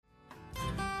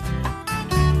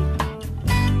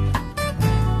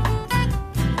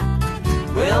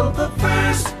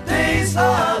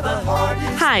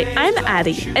Hi, I'm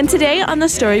Addie, and today on The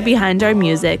Story Behind Our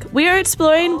Music, we are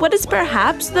exploring what is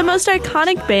perhaps the most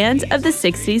iconic band of the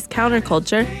 60s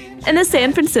counterculture and the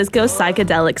San Francisco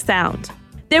psychedelic sound.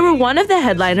 They were one of the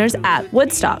headliners at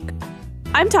Woodstock.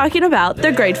 I'm talking about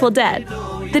the Grateful Dead.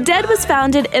 The Dead was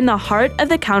founded in the heart of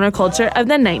the counterculture of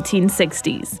the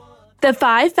 1960s. The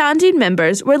 5 founding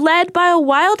members were led by a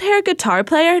wild-haired guitar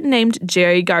player named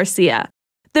Jerry Garcia.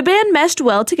 The band meshed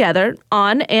well together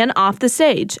on and off the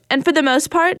stage, and for the most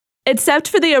part, except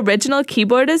for the original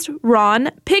keyboardist Ron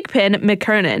Pigpen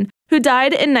McKernan, who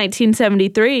died in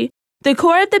 1973, the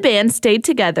core of the band stayed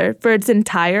together for its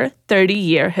entire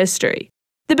 30-year history.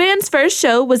 The band's first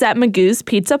show was at Magoo's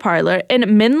Pizza Parlor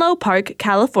in Menlo Park,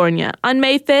 California on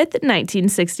May 5,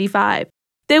 1965.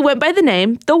 They went by the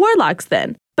name The Warlocks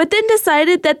then, but then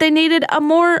decided that they needed a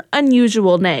more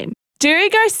unusual name. Jerry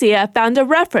Garcia found a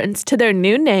reference to their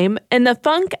new name in the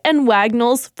Funk and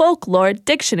Wagnalls Folklore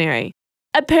Dictionary.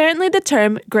 Apparently, the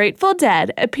term Grateful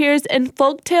Dead appears in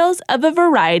folk tales of a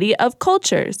variety of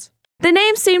cultures. The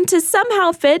name seemed to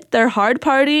somehow fit their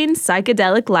hard-partying,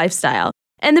 psychedelic lifestyle,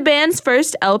 and the band's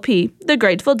first LP, The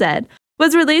Grateful Dead,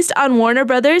 was released on Warner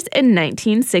Brothers in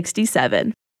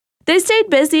 1967. They stayed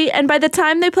busy, and by the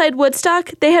time they played Woodstock,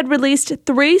 they had released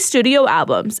 3 studio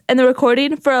albums, and the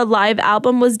recording for a live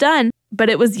album was done,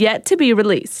 but it was yet to be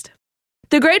released.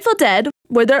 The Grateful Dead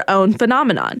were their own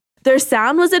phenomenon. Their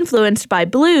sound was influenced by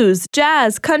blues,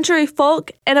 jazz, country,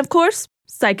 folk, and of course,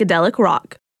 psychedelic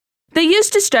rock. They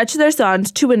used to stretch their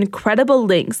songs to incredible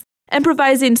lengths,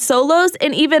 improvising solos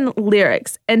and even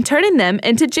lyrics, and turning them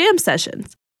into jam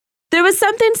sessions. There was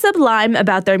something sublime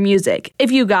about their music.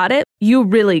 If you got it, you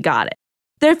really got it.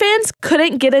 Their fans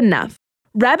couldn't get enough.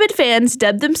 Rabid fans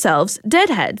dubbed themselves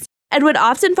Deadheads and would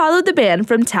often follow the band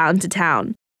from town to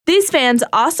town. These fans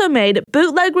also made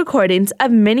bootleg recordings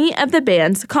of many of the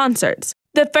band's concerts.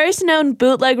 The first known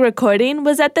bootleg recording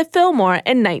was at the Fillmore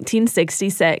in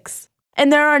 1966.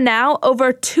 And there are now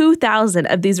over 2,000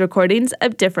 of these recordings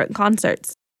of different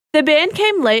concerts. The band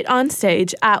came late on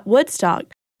stage at Woodstock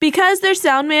because their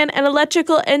soundman and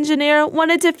electrical engineer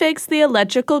wanted to fix the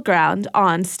electrical ground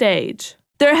on stage.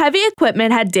 Their heavy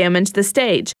equipment had damaged the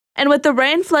stage, and with the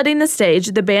rain flooding the stage,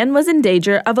 the band was in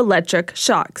danger of electric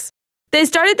shocks. They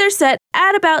started their set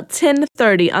at about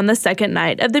 10:30 on the second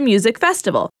night of the music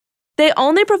festival. They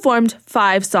only performed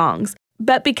 5 songs,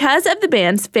 but because of the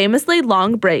band's famously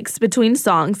long breaks between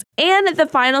songs and the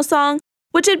final song,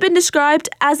 which had been described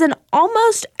as an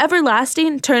almost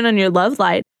everlasting turn on your love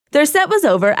light, their set was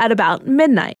over at about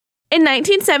midnight. In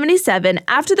 1977,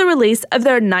 after the release of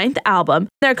their 9th album,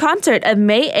 their concert of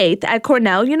May 8th at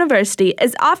Cornell University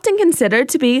is often considered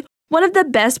to be one of the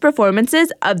best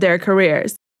performances of their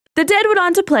careers. The Dead went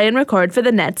on to play and record for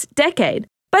the next decade,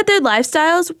 but their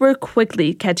lifestyles were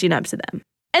quickly catching up to them.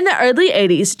 In the early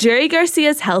 80s, Jerry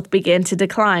Garcia's health began to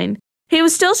decline. He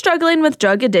was still struggling with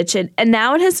drug addiction, and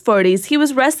now in his 40s, he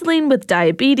was wrestling with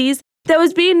diabetes that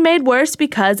was being made worse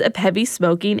because of heavy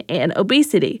smoking and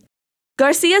obesity.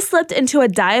 Garcia slipped into a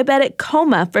diabetic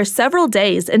coma for several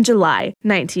days in July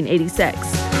 1986.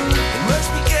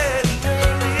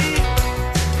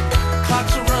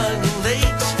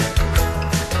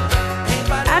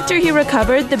 After he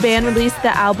recovered, the band released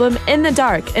the album In the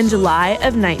Dark in July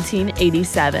of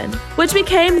 1987, which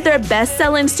became their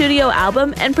best-selling studio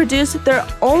album and produced their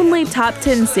only top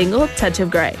 10 single, Touch of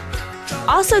Grey.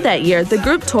 Also that year, the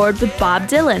group toured with Bob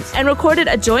Dylan and recorded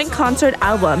a joint concert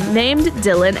album named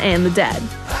Dylan and the Dead.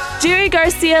 Jerry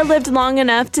Garcia lived long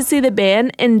enough to see the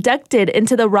band inducted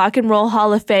into the Rock and Roll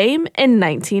Hall of Fame in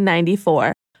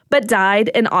 1994, but died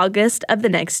in August of the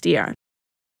next year.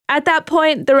 At that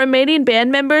point, the remaining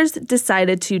band members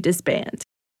decided to disband.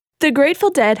 The Grateful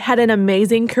Dead had an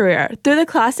amazing career through the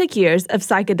classic years of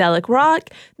psychedelic rock,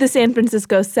 the San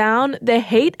Francisco Sound, the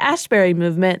Haight-Ashbury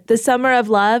movement, the Summer of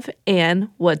Love, and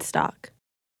Woodstock.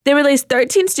 They released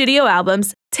 13 studio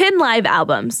albums, 10 live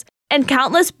albums, and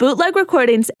countless bootleg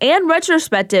recordings and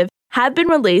retrospective have been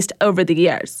released over the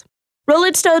years.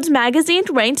 Rolling Stones magazine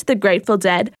ranked the Grateful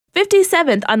Dead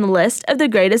 57th on the list of the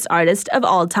greatest artists of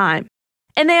all time.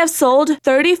 And they have sold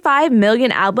 35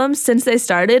 million albums since they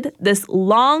started this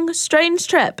long, strange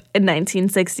trip in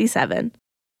 1967.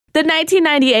 The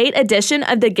 1998 edition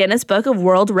of the Guinness Book of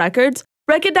World Records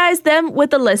recognized them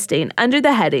with a listing under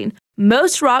the heading,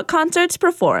 Most Rock Concerts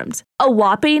Performed, a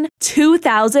whopping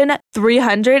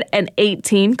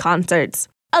 2,318 concerts.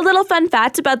 A little fun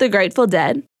fact about the Grateful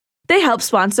Dead, they helped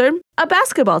sponsor a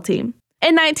basketball team.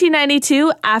 In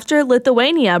 1992, after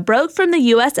Lithuania broke from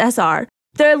the USSR,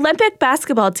 Their Olympic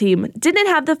basketball team didn't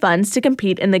have the funds to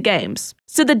compete in the games,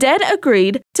 so the Dead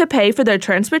agreed to pay for their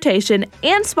transportation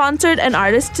and sponsored an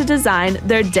artist to design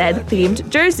their Dead-themed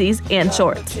jerseys and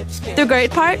shorts. The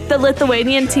great part, the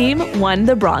Lithuanian team won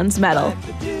the bronze medal.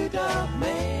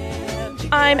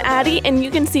 I'm Addie, and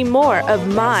you can see more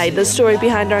of The Story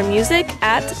Behind Our Music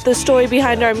at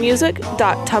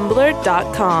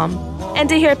thestorybehindourmusic.tumblr.com. And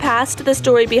to hear past The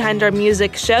Story Behind Our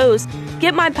Music shows,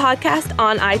 get my podcast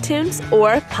on iTunes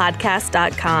or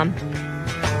podcast.com.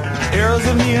 Arrows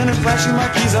of neon and flashing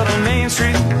marquees out on Main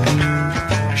Street,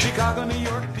 Chicago, New York.